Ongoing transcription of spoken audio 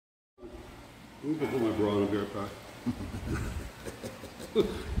Let me put my bra on a beer pack.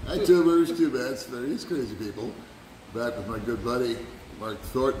 I too, there's two beds. These crazy people. Back with my good buddy, Mark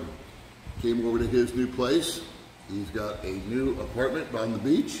Thornton. Came over to his new place. He's got a new apartment on the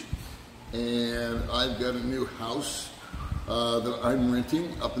beach. And I've got a new house that I'm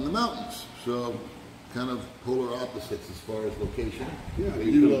renting up in the mountains. So kind of polar opposites as far as location. Yeah,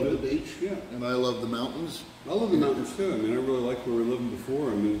 you love the beach, yeah, and I love the mountains. I love the mountains too. I mean, I really like where we were living before.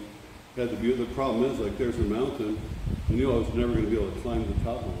 I mean, the problem is, like, there's a mountain. I knew I was never going to be able to climb to the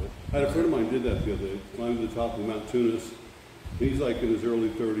top of it. I had a friend of mine did that the other day, climbed to the top of Mount Tunis. He's like in his early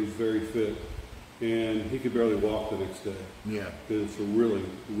 30s, very fit, and he could barely walk the next day. Yeah. Because it's a really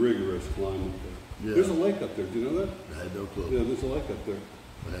rigorous climb up there. Yeah. There's a lake up there. Do you know that? I had no clue. Yeah, there's a lake up there.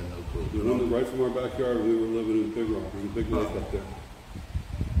 I had no clue. You know, right from our backyard, we were living in Big Rock. There's a big lake up there.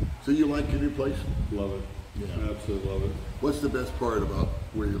 So you like your new place? Love it. Yeah. Absolutely love it. What's the best part about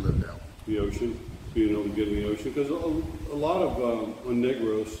where you live now? The ocean. Being able to get in the ocean. Because a lot of, on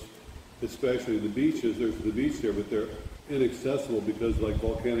Negros, especially the beaches, there's the beach there, but they're inaccessible because like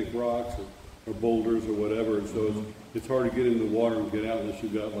volcanic rocks or boulders or whatever. And so it's hard to get in the water and get out unless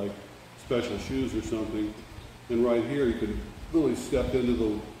you've got like special shoes or something. And right here, you can really step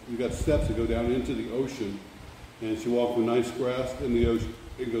into you've got steps that go down into the ocean. And so you walk with nice grass in the ocean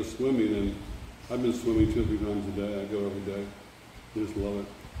and go swimming. And I've been swimming 2 or 3 times a day. I go every day. I just love it.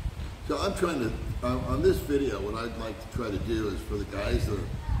 So I'm trying to, on this video, what I'd like to try to do is for the guys that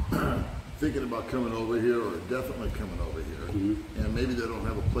are thinking about coming over here or definitely coming over here, and maybe they don't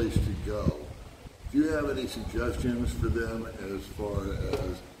have a place to go. Do you have any suggestions for them as far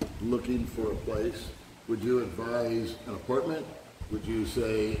as looking for a place? Would you advise an apartment? Would you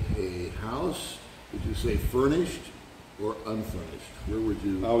say a house? Would you say furnished or unfurnished? Where would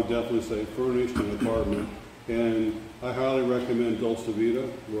you? I would definitely say furnished an apartment. And I highly recommend Dulce Vita,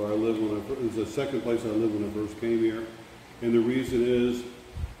 where I live it's the second place I lived when I first came here. And the reason is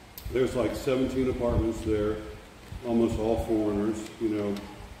there's like 17 apartments there, almost all foreigners, you know,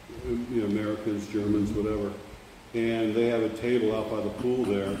 Americans, Germans, whatever. And they have a table out by the pool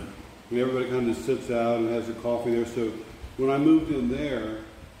there. And everybody kind of just sits out and has their coffee there. So when I moved in there,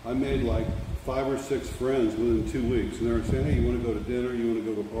 I made like 5 or 6 friends within 2 weeks. And they were saying, hey, you want to go to dinner? You want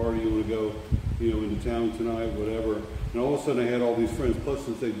to go to a party? You want to go, into town tonight, whatever. And all of a sudden I had all these friends. Plus,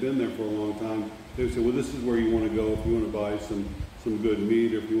 since they've been there for a long time, they would say, well, this is where you want to go if you want to buy some good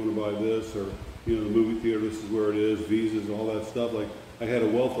meat, or if you want to buy this, or, the movie theater, this is where it is, visas, all that stuff. Like, I had a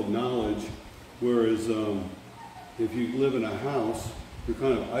wealth of knowledge, whereas if you live in a house, you're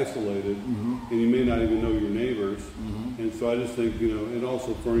kind of isolated, and you may not even know your neighbors. And so I just think, and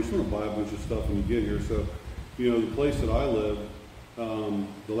also furnished, you want to buy a bunch of stuff when you get here. So, the place that I live,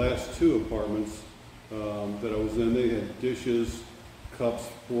 the last 2 apartments that I was in, they had dishes, cups,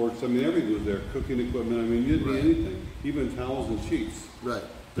 forks. I mean, everything was there. Cooking equipment. I mean, you'd need anything, even towels and sheets. Right.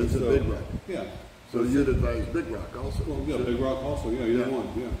 That's a Big Rock. Yeah. So you'd advise Big Rock also. Well, yeah, Big Rock also. Yeah, either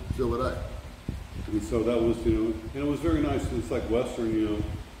one. Yeah. So would I. And so that was, and it was very nice. It's like Western,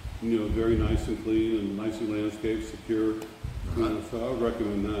 very nice and clean and nicely landscaped, secure. So I would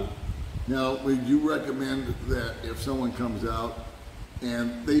recommend that. Now, would you recommend that if someone comes out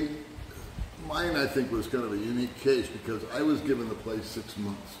and mine I think was kind of a unique case because I was given the place 6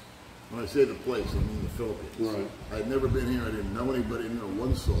 months. When I say the place, I mean the Philippines. Right. I'd never been here. I didn't know anybody, didn't know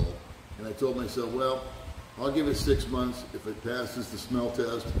one soul. And I told myself, well, I'll give it 6 months. If it passes the smell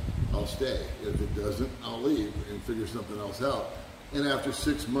test, I'll stay. If it doesn't, I'll leave and figure something else out. And after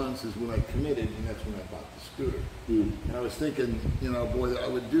 6 months is when I committed, and that's when I bought the scooter. And I was thinking, boy, I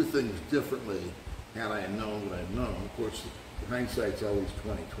would do things differently had I known what I'd known. Of course, hindsight's always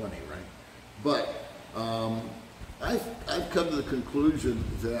 20/20, right? But I've come to the conclusion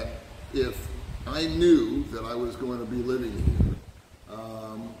that if I knew that I was going to be living here,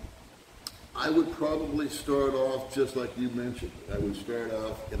 I would probably start off just like you mentioned. I would start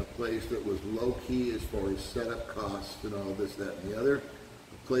off in a place that was low-key as far as setup costs and all this, that, and the other.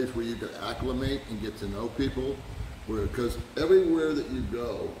 A place where you could acclimate and get to know people. Because everywhere that you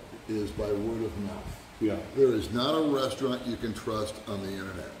go is by word of mouth. Yeah. There is not a restaurant you can trust on the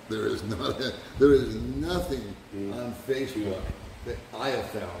internet. There is nothing on Facebook that I have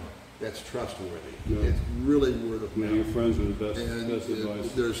found that's trustworthy. It's really word of mouth. Your friends are the best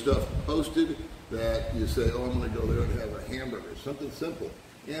advice. There's stuff posted that you say, oh, I'm going to go there and have a hamburger, something simple.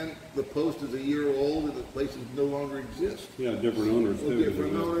 And the post is a year old and the places no longer exist. Yeah, different owners too.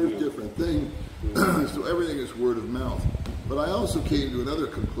 Different owners, different thing. So everything is word of mouth. But I also came to another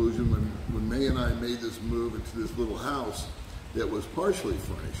conclusion when May and I made this move into this little house that was partially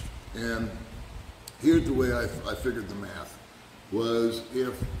furnished. And here's the way I figured the math. was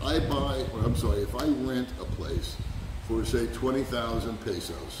if I rent a place for say 20,000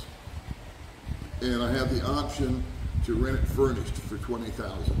 pesos, and I have the option to rent it furnished for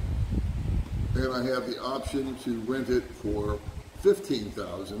 20,000, and I have the option to rent it for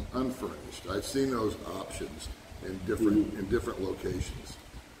 15,000 unfurnished. I've seen those options in different locations.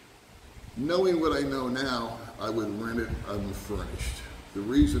 Knowing what I know now, I would rent it unfurnished. The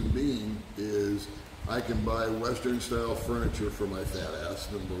reason being is I can buy Western style furniture for my fat ass,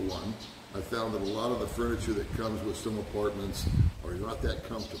 number one. I found that a lot of the furniture that comes with some apartments are not that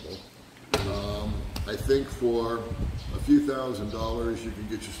comfortable. I think for a few $1,000s you can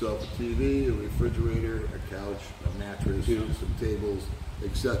get yourself a TV, a refrigerator, a couch, a mattress, some tables,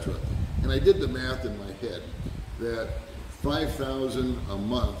 etc. And I did the math in my head that 5,000 a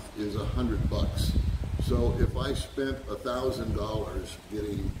month is $100. So if I spent $1,000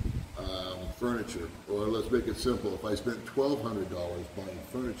 getting furniture, or let's make it simple, if I spent $1,200 buying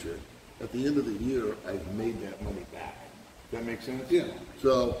furniture, at the end of the year I've made that money back. That makes sense? Yeah.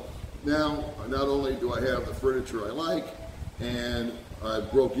 So now not only do I have the furniture I like, and I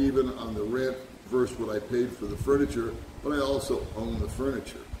broke even on the rent versus what I paid for the furniture, but I also own the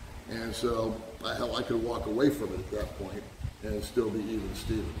furniture. And so I could walk away from it at that point and still be even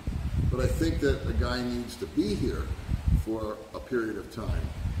Steven. But I think that a guy needs to be here for a period of time,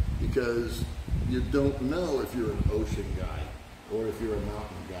 because you don't know if you're an ocean guy or if you're a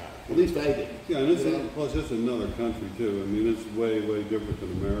mountain guy. At least I didn't. Yeah, and plus it's another country too. I mean, it's way, way different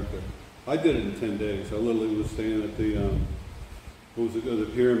than America. I did it in 10 days. I literally was staying at the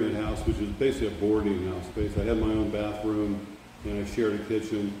the Pyramid House, which is basically a boarding house space. I had my own bathroom and I shared a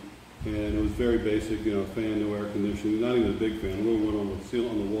kitchen, and it was very basic, fan, no air conditioning, not even a big fan, a little one on the ceiling,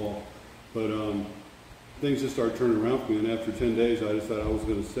 on the wall. But things just started turning around for me, and after 10 days I decided I was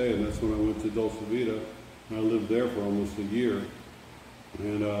going to stay, and that's when I went to Dulce Vita, and I lived there for almost a year,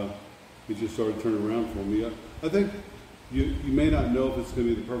 and it just started turning around for me. I think you may not know if it's going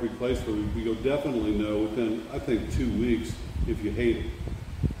to be the perfect place for you, but you'll definitely know within, I think, 2 weeks if you hate it.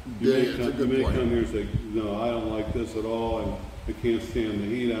 You may come here and say, no, I don't like this at all, and I can't stand the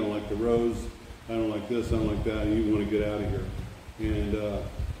heat, I don't like the roads, I don't like this, I don't like that, and you want to get out of here. And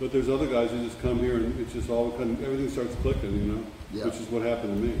but there's other guys who just come here and it's just all everything starts clicking, Yeah. Which is what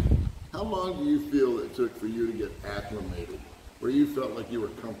happened to me. How long do you feel it took for you to get acclimated, where you felt like you were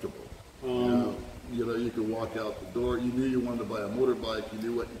comfortable? You could walk out the door, you knew you wanted to buy a motorbike, you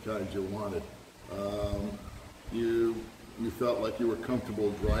knew what kind you wanted. You felt like you were comfortable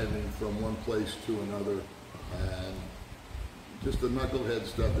driving from one place to another, and just the knucklehead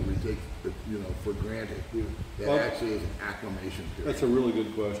stuff that we take, for granted. That actually is an acclimation period. That's a really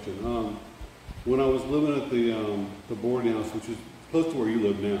good question. When I was living at the boarding house, which is close to where you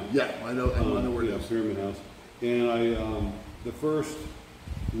live now. Yeah, I know where it is. Pyramid House. And the first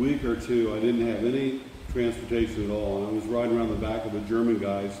week or two, I didn't have any transportation at all. And I was riding around the back of a German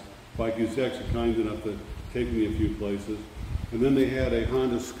guy's bike. He was actually kind enough to take me a few places. And then they had a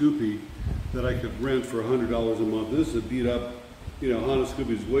Honda Scoopy that I could rent for $100 a month. This is a beat up, Honda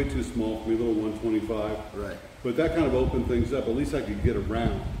Scoopy is way too small for me, a little 125. Right. But that kind of opened things up. At least I could get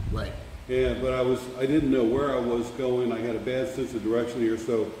around. Right. But I didn't know where I was going. I had a bad sense of direction here.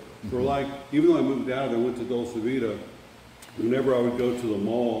 So for even though I moved out and I went to Dulce Vita, whenever I would go to the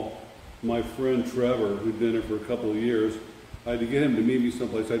mall, my friend Trevor, who'd been there for a couple of years, I had to get him to meet me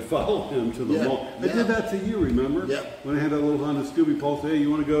someplace. I'd follow him to the mall. I did that to you, remember? Yeah. When I had that little Honda Scooby, Paul said, hey, you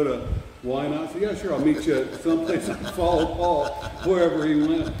want to go to why not? I said, yeah, sure, I'll meet you at someplace. I followed Paul wherever he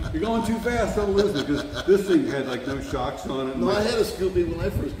went. You're going too fast, don't listen, because this thing had no shocks on it. No, I had a Scoopy when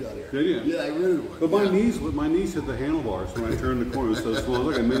I first got here. Did you? Yeah, I rented one. But my knees hit the handlebars when I turned the corner. It was so small, it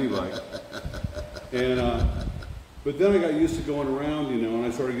was like a mini bike. And but then I got used to going around, and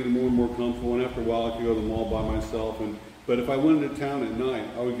I started getting more and more comfortable. And after a while, I could go to the mall by myself. But if I went into town at night,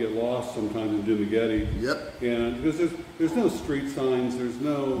 I would get lost sometimes in Dumagetti. Yep. And because there's no street signs, there's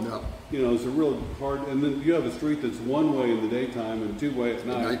no. It's a real hard. And then you have a street that's one way in the daytime and two way at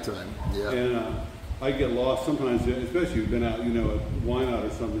night. Nighttime. Yeah. And I get lost sometimes, especially if you've been out, at Why Not or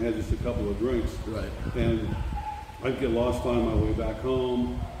something, had just a couple of drinks. Right. And I'd get lost finding my way back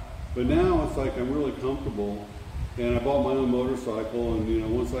home. But now it's like I'm really comfortable. And I bought my own motorcycle,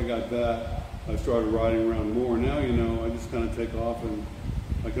 and once I got that, I started riding around more. Now, I just kind of take off, and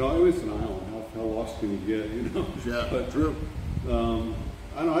it's an island. How lost can you get, Yeah, but true. I don't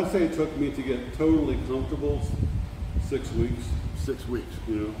know. I'd say it took me to get totally comfortable 6 weeks. 6 weeks.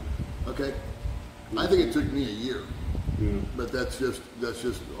 Okay. Yeah. I think it took me a year. Yeah. But that's just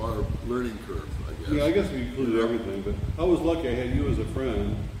our learning curve, I guess. Yeah, I guess we included everything, but I was lucky I had you as a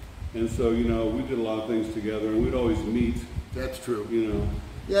friend, and so we did a lot of things together, and we'd always meet That's true. You know.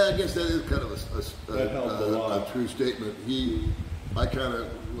 Yeah, I guess that is kind of That helped a lot. a true statement. I kind of,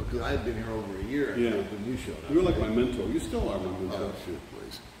 because I've been here over a year Yeah. when you showed up. You're like my mentor. You still are my mentor. Oh, shoot,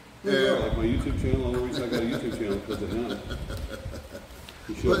 please. You are like my YouTube channel. The only reason I got a YouTube channel is because of him.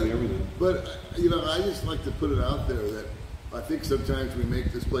 He showed me everything. But, you know, I just like to put it out there that I think sometimes we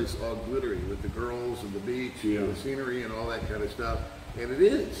make this place all glittery with the girls and the beach and the scenery and all that kind of stuff. And it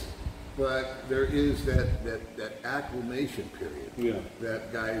is. But there is that acclimation period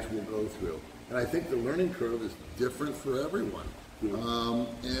that guys will go through. And I think the learning curve is different for everyone. Yeah.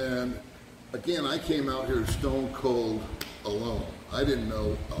 And again, I came out here stone cold alone. I didn't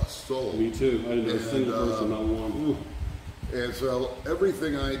know a soul. Me too. I didn't know a single person, not one. And so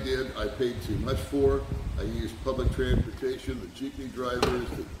everything I did, I paid too much for. I used public transportation. The jeepney drivers,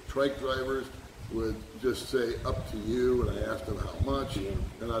 the trike drivers would just say, up to you, and I asked them how much, and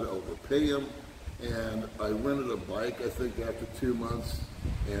I'd overpay them. And I rented a bike, I think, after 2 months,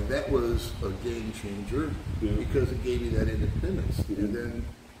 and that was a game changer because it gave me that independence. And then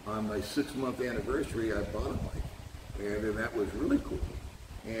on my 6-month anniversary, I bought a bike, and then that was really cool.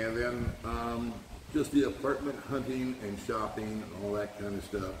 And then just the apartment hunting and shopping and all that kind of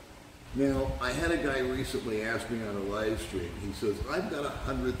stuff. Now, I had a guy recently ask me on a live stream, he says, I've got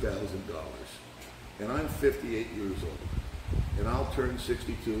 $100,000, and I'm 58 years old, and I'll turn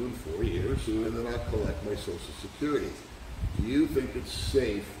 62 in 4 years, and then I'll collect my Social Security. Do you think it's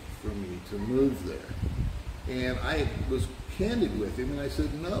safe for me to move there? And I was candid with him, and I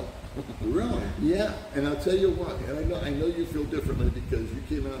said, no. Really? Yeah, and I'll tell you why. And I know you feel differently because you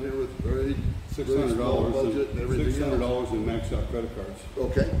came out here with very small budget and everything else. $600 in maxed out credit cards.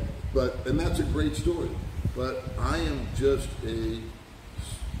 Okay, and that's a great story. But I am just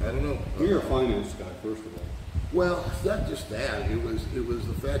I don't know. You're a finance guy, first of all. Well, it's not just that. It was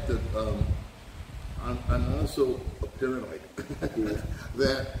the fact that I'm also a paranoid.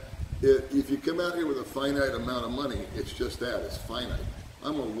 That if you come out here with a finite amount of money, it's just that. It's finite.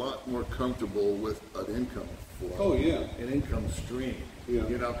 I'm a lot more comfortable with an income flow. Oh, yeah. An income stream. Yeah.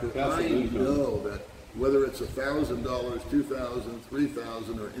 You know, because I know that whether it's $1,000, $2,000,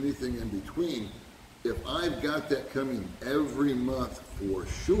 $3,000, or anything in between, if I've got that coming every month for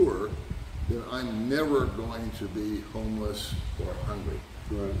sure, then I'm never going to be homeless or hungry.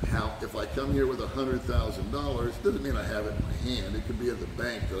 Right. Now, if I come here with $100,000, doesn't mean I have it in my hand. It could be at the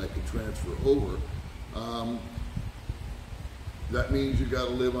bank that I could transfer over. That means you got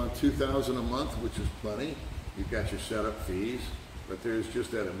to live on $2,000 a month, which is plenty. You've got your setup fees, but there's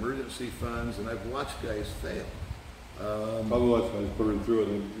just that emergency funds, and I've watched guys fail. Probably watched guys burn through it.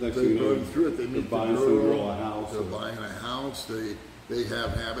 Next they thing you know, burn through it. They meet the buying girl, a house. They're buying a house. They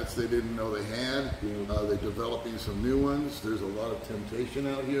have habits they didn't know they had. They're developing some new ones. There's a lot of temptation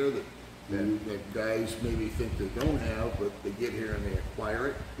out here that guys maybe think they don't have, but they get here and they acquire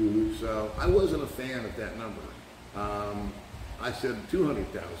it. So I wasn't a fan of that number. I said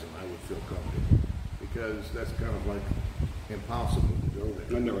 200,000 I would feel comfortable because that's kind of like impossible to go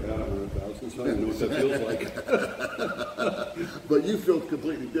there. I never had 100,000, so I don't know what that feels like. But you feel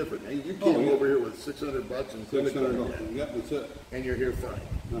completely different. And you came over here with $600 and $600. Yep, that's it. And you're here fine.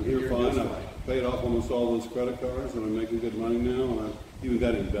 I'm here fine. I've paid off almost all those credit cards, and I'm making good money now. And I've even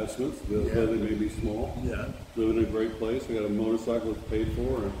got investments, though they may be small. Yeah. Live in a great place. I got a motorcycle that's paid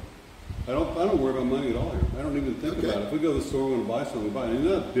for. And I don't worry about money at all here. I don't even think about it. If we go to the store and buy something, we buy it. And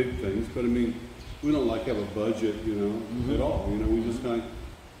not big things, but I mean, we don't like have a budget, at all. We just kind of,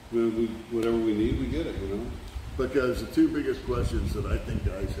 whatever we need, we get it, Because the two biggest questions that I think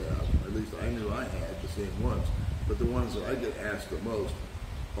guys have, at least I knew I had the same ones, but the ones that I get asked the most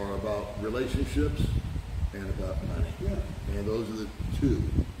are about relationships and about money. Yeah. And those are the two.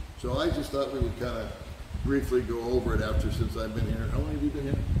 So I just thought we would kind of briefly go over it since I've been here. How long have you been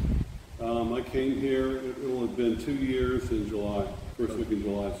here? I came here, it will have been 2 years in July, first week in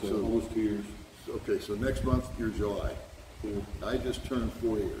July, so almost 2 years. Okay, so next month you're July. Yeah. I just turned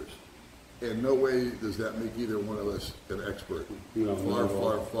 4 years. And no way does that make either one of us an expert. No,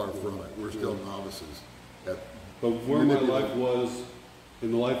 far from it. We're still novices. But where my life was,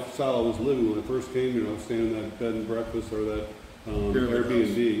 in the lifestyle I was living when I first came here, I was staying in that bed and breakfast or that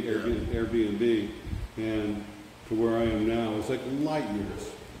Airbnb, and to where I am now, it's like light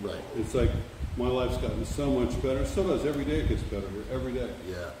years. Right. It's like my life's gotten so much better. So does every day. It gets better every day.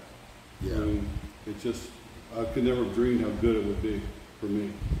 Yeah. Yeah. I mean, I could never have dreamed how good it would be for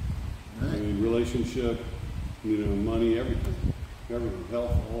me. Right. I mean, relationship, money, everything,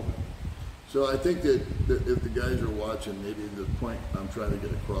 health, all of it. So I think that if the guys are watching, maybe the point I'm trying to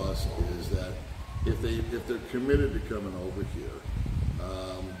get across is that if they're committed to coming over here,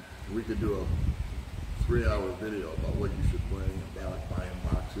 we could do a 3-hour video about what you should bring about buying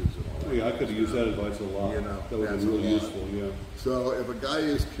boxes and all that. Yeah, I could have used that advice a lot. You know, that would that's be really a lot. useful, yeah. So if a guy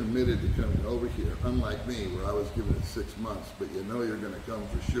is committed to coming over here, unlike me, where I was given it 6 months, but you know you're going to come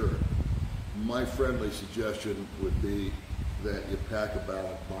for sure, my friendly suggestion would be that you pack about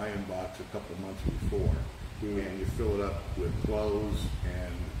a buy-in box a couple months before, and you fill it up with clothes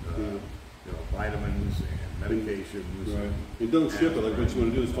and you know, vitamins and medications. Right. And don't ship it. Like what you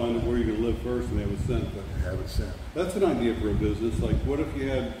want to do is find out where you're going to live first and have it sent. Have it sent. That's an idea for a business. Like, what if you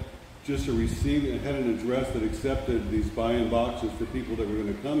had just a receipt and had an address that accepted these buy-in boxes for people that were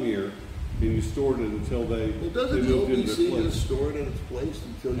going to come here, and you stored it until they, well, doesn't they the moved into OBC their place? just store it in its place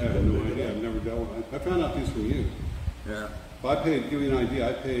until you I have come no pick it idea. up? I've never dealt with it. I found out these from you. Yeah. I paid, give you an idea,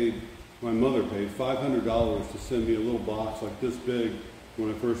 I paid, my mother paid $500 to send me a little box like this big when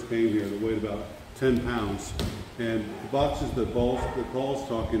I first came here that weighed about 10 pounds. And the boxes that Paul's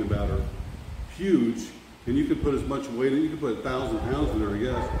talking about are huge, and you could put as much weight in, you could put 1,000 pounds in there, I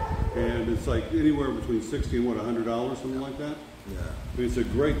guess. And it's like anywhere between $60 and $100, something like that. Yeah. I mean, it's a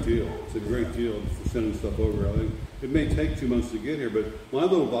great deal. It's a great deal for sending stuff over. I think it may take 2 months to get here, but my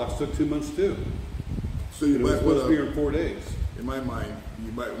little box took 2 months too. So you It was might supposed want to be here to, in 4 days. in my mind,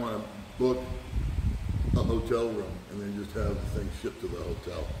 you might want to book a hotel room and then just have the thing shipped to the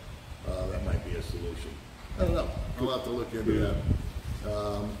hotel. That might be a solution. I don't know. I'll have to look into that.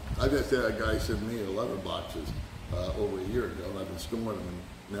 I just had a guy send me 11 boxes over a year ago, and I've been storing them,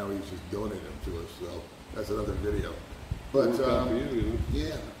 and now he's just donating them to us. So that's another video. But Worked out for you, you know?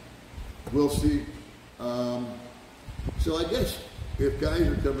 yeah, we'll see. So I guess if guys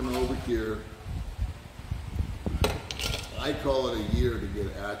are coming over here, I call it a year to get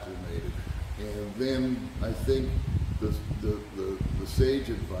acclimated, and then I think the sage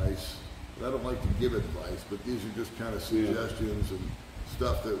advice. I don't like to give advice, but these are just kind of suggestions and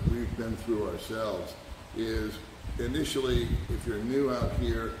stuff that we've been through ourselves. Is initially, if you're new out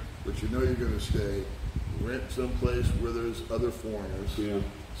here, but you know you're going to stay, rent someplace where there's other foreigners. Yeah.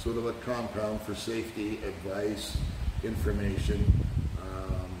 Sort of a compound for safety, advice, information.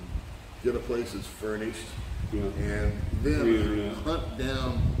 Get a place that's furnished. Yeah. And then hunt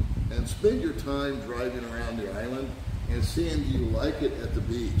down and spend your time driving around the island and seeing, do you like it at the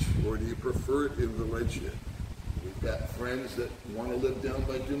beach or do you prefer it in Valencia? We've got friends that want to live down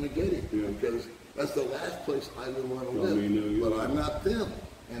by Dumaguete because that's the last place I would want to live. But I'm not them,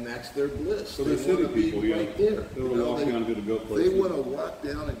 and that's their bliss. So they city want to be people, right there. They want to walk down and get a go place. They want to walk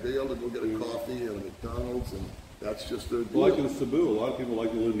down and be able to go get a coffee at a McDonald's, and that's just their deal. Like in Cebu, a lot of people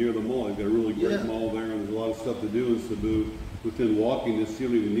like to live near the mall. They've got a really great mall there, and there's a lot of stuff to do in Cebu. Within walking distance, you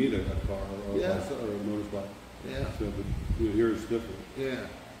don't even need a car or a motorbike. Yeah. So, but here it's different. Yeah.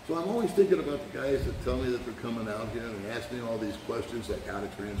 So I'm always thinking about the guys that tell me that they're coming out here and they ask me all these questions like how to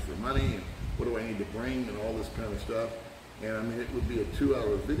transfer money and what do I need to bring and all this kind of stuff. And I mean, it would be a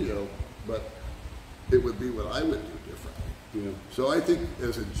 2-hour video, but it would be what I would do differently. Yeah. So I think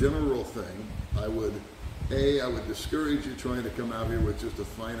as a general thing, I would discourage you trying to come out here with just a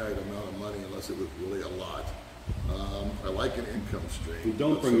finite amount of money unless it was really a lot. I like an income stream. And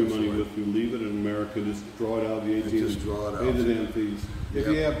don't bring your money with you. Leave it in America. Just draw it out of the ATM. Just draw it out. Pay the damn fees.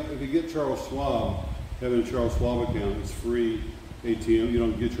 If you get Charles Schwab, having a Charles Schwab account, it's free ATM. You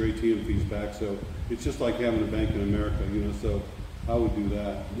don't get your ATM fees back. So it's just like having a bank in America, you know. So I would do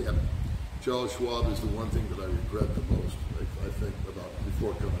that. Yeah. Charles Schwab is the one thing that I regret the most. I think about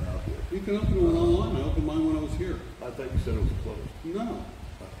before coming out here. You can open one online. I opened mine when I was here. I thought you said it was closed. No.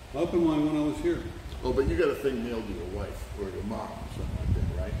 I opened mine when I was here. Oh, but you got a thing mailed to your wife or your mom or something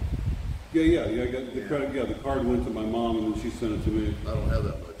like that, right? Yeah. I got the credit. Yeah, the card went to my mom and then she sent it to me. I don't have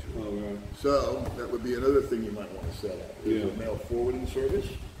that much. Oh, right. So that would be another thing you might want to set up. Is a mail forwarding service.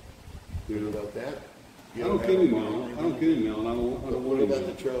 Yeah. About that. I don't get email. I don't get email, and I don't What want about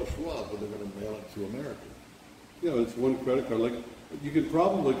email. the Charles Schwab when they're going to mail it to America? Yeah, it's one credit card. Like you could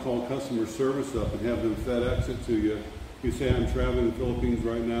probably call customer service up and have them FedEx it to you. You say I'm traveling in the Philippines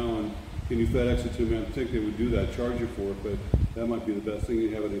right now, and can you FedEx it to me? I think they would do that, charge you for it, but that might be the best thing.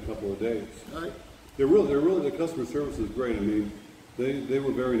 You have it in a couple of days. All right. They're really the customer service is great. I mean, they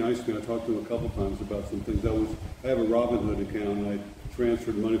were very nice to me. I talked to them a couple times about some things. I have a Robinhood account, and I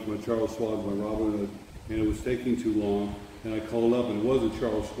transferred money from my Charles Schwab to my Robinhood, and it was taking too long. And I called up, and it wasn't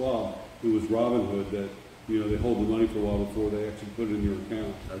Charles Schwab. It was Robinhood that, you know, they hold the money for a while before they actually put it in your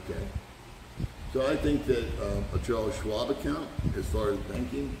account. Okay. So I think that a Charles Schwab account, as far as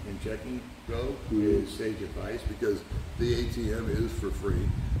banking and checking go, is sage advice because the ATM is for free.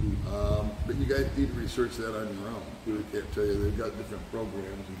 But you guys need to research that on your own. I can't tell you, they've got different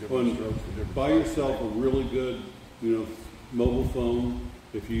programs and different strokes for different Buy yourself a really good, you know, mobile phone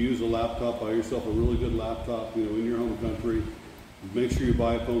If you use a laptop, buy yourself a really good laptop, you know, in your home country. Make sure you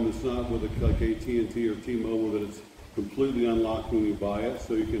buy a phone that's not with like AT&T or T-Mobile, that it's completely unlocked when you buy it,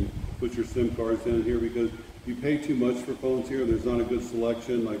 so you can put your SIM cards in here, because you pay too much for phones here. There's not a good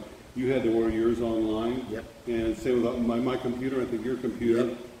selection. Like, you had to order yours online. Yep. And same with my computer, I think your computer,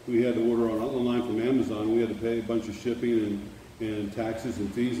 Yep. we had to order online from Amazon. We had to pay a bunch of shipping and taxes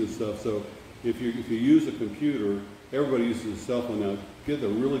and fees and stuff. So if you use a computer, everybody uses a cell phone now. Get a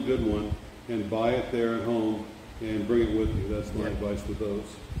really good one and buy it there at home and bring it with you. That's my advice with those.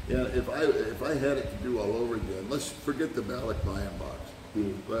 Yeah, if I had it to do all over again, let's forget the Balak buy-in box.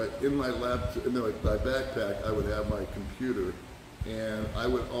 But in my my backpack, I would have my computer, and I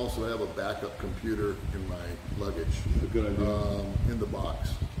would also have a backup computer in my luggage. That's a good idea. In the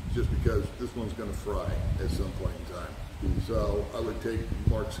box, just because this one's going to fry at some point in time. So I would take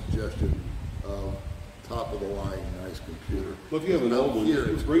Mark's suggestion of top of the line, nice computer. Well, if you have an old one,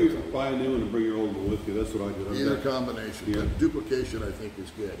 buy a new one and bring your old one with you. That's what I did. Either combination. Yeah. But duplication, I think,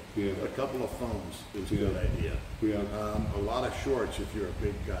 is good. Yeah. A couple of phones is a good idea. Yeah. A lot of shorts if you're a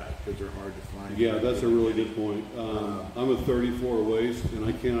big guy, because they're hard to find. Yeah, that's a really good point. I'm a 34 waist, and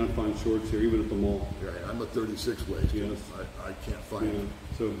I cannot find shorts here, even at the mall. Right. I'm a 36 waist. Yes. I can't find them.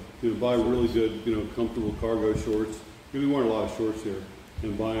 So, you know, buy really good, you know, comfortable cargo shorts. You'll be wearing a lot of shorts here,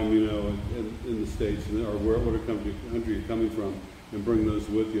 and buy them, you know, in the States, or whatever country you're coming from, and bring those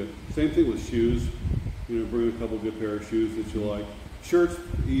with you. Same thing with shoes. You know, bring a couple good pair of shoes that you like. Shirts,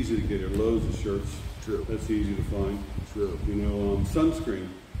 easy to get here. Loads of shirts. True. That's easy to find. True. You know, sunscreen.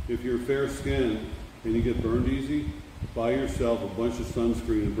 If you're fair skinned and you get burned easy, buy yourself a bunch of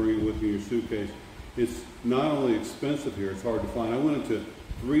sunscreen and bring it with you in your suitcase. It's not only expensive here, it's hard to find. I went into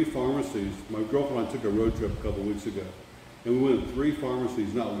 3 pharmacies. My girlfriend and I took a road trip a couple weeks ago, and we went to 3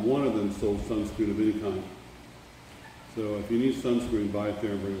 pharmacies. Not one of them sold sunscreen of any kind. So if you need sunscreen, buy it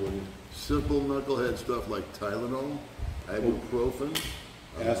there and bring it with you. Simple knucklehead stuff like Tylenol, ibuprofen,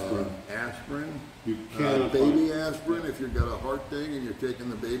 aspirin. You cannot baby find. aspirin if you've got a heart thing and you're taking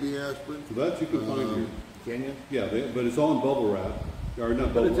the baby aspirin. So that you can find here. Can you? Yeah, but it's all in bubble wrap. Or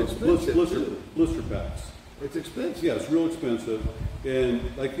not But bubble it's wrap, expensive, blister packs. It's expensive. Yeah, it's real expensive. And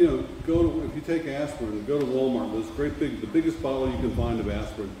like, you know, if you take aspirin, go to Walmart, those great the biggest bottle you can find of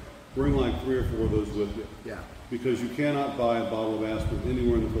aspirin, bring like 3 or 4 of those with you. Yeah. Because you cannot buy a bottle of aspirin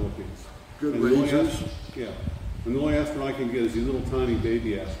anywhere in the Philippines. Good and the only razors. Yeah. And the only aspirin I can get is these little tiny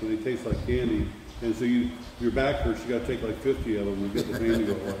baby aspirin. They taste like candy. And so your back hurts, you got to take like 50 of them to get the pain to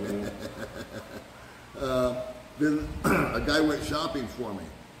go away. You know? Then a guy went shopping for me,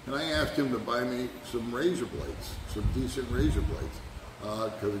 and I asked him to buy me some razor blades, some decent razor blades,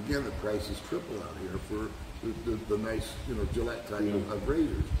 because again the price is triple out here for the nice, you know, Gillette type of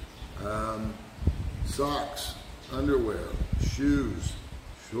razors. Socks, underwear, shoes,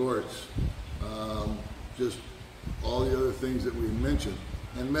 shorts, just all the other things that we mentioned,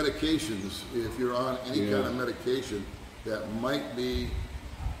 and medications. If you're on any kind of medication that might be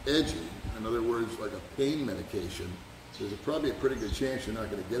edgy, in other words, like a pain medication, there's probably a pretty good chance you're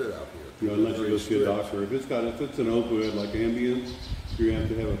not going to get it out here. You know, unless you go see a doctor. If it's an opioid like Ambien, you have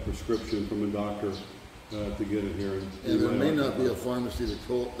to have a prescription from a doctor to get it here. And there may not be a pharmacy that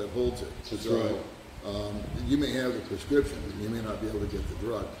holds it. That's right. You may have the prescription, but you may not be able to get the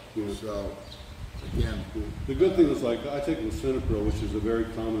drug. Yeah. So, again, the good thing is, like, I take lisinopril, which is a very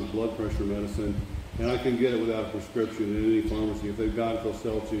common blood pressure medicine, and I can get it without a prescription in any pharmacy. If they've got it, they'll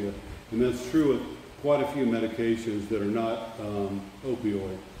sell it to you. And that's true with quite a few medications that are not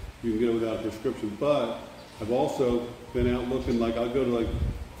opioid. You can get it without a prescription. But I've also been out looking, like, I'll go to like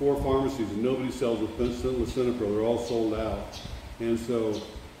 4 pharmacies and nobody sells lisinopril. They're all sold out. And so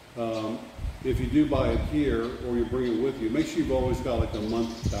if you do buy it here or you bring it with you, make sure you've always got like a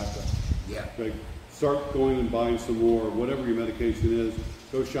month backup. yeah. Like, start going and buying some more, whatever your medication is.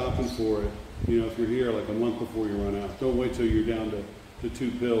 Go shopping for it. You know, if you're here like a month before you run out. Don't wait till you're down to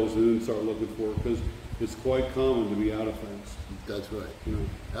 2 pills and then start looking for it, because it's quite common to be out of things. That's right. You know?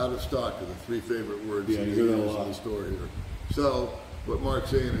 Out of stock are the 3 favorite words Yeah, that you they hear that a use lot. in the store here. So, what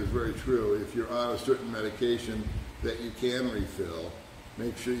Mark's saying is very true. If you're on a certain medication that you can refill,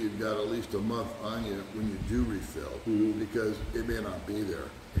 make sure you've got at least a month on you when you do refill, because it may not be there,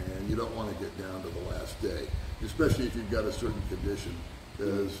 and you don't want to get down to the last day, especially if you've got a certain condition.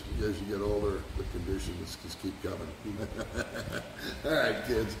 As you get older, the conditions just keep coming. All right,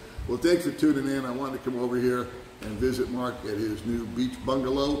 kids. Well, thanks for tuning in. I wanted to come over here and visit Mark at his new beach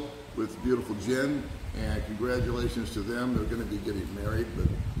bungalow with beautiful Jen. And congratulations to them. They're going to be getting married, but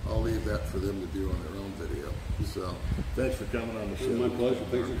I'll leave that for them to do on their own video. So, thanks for coming on the show. My pleasure.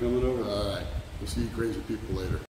 Thanks for coming over. All right. We'll see you crazy people later.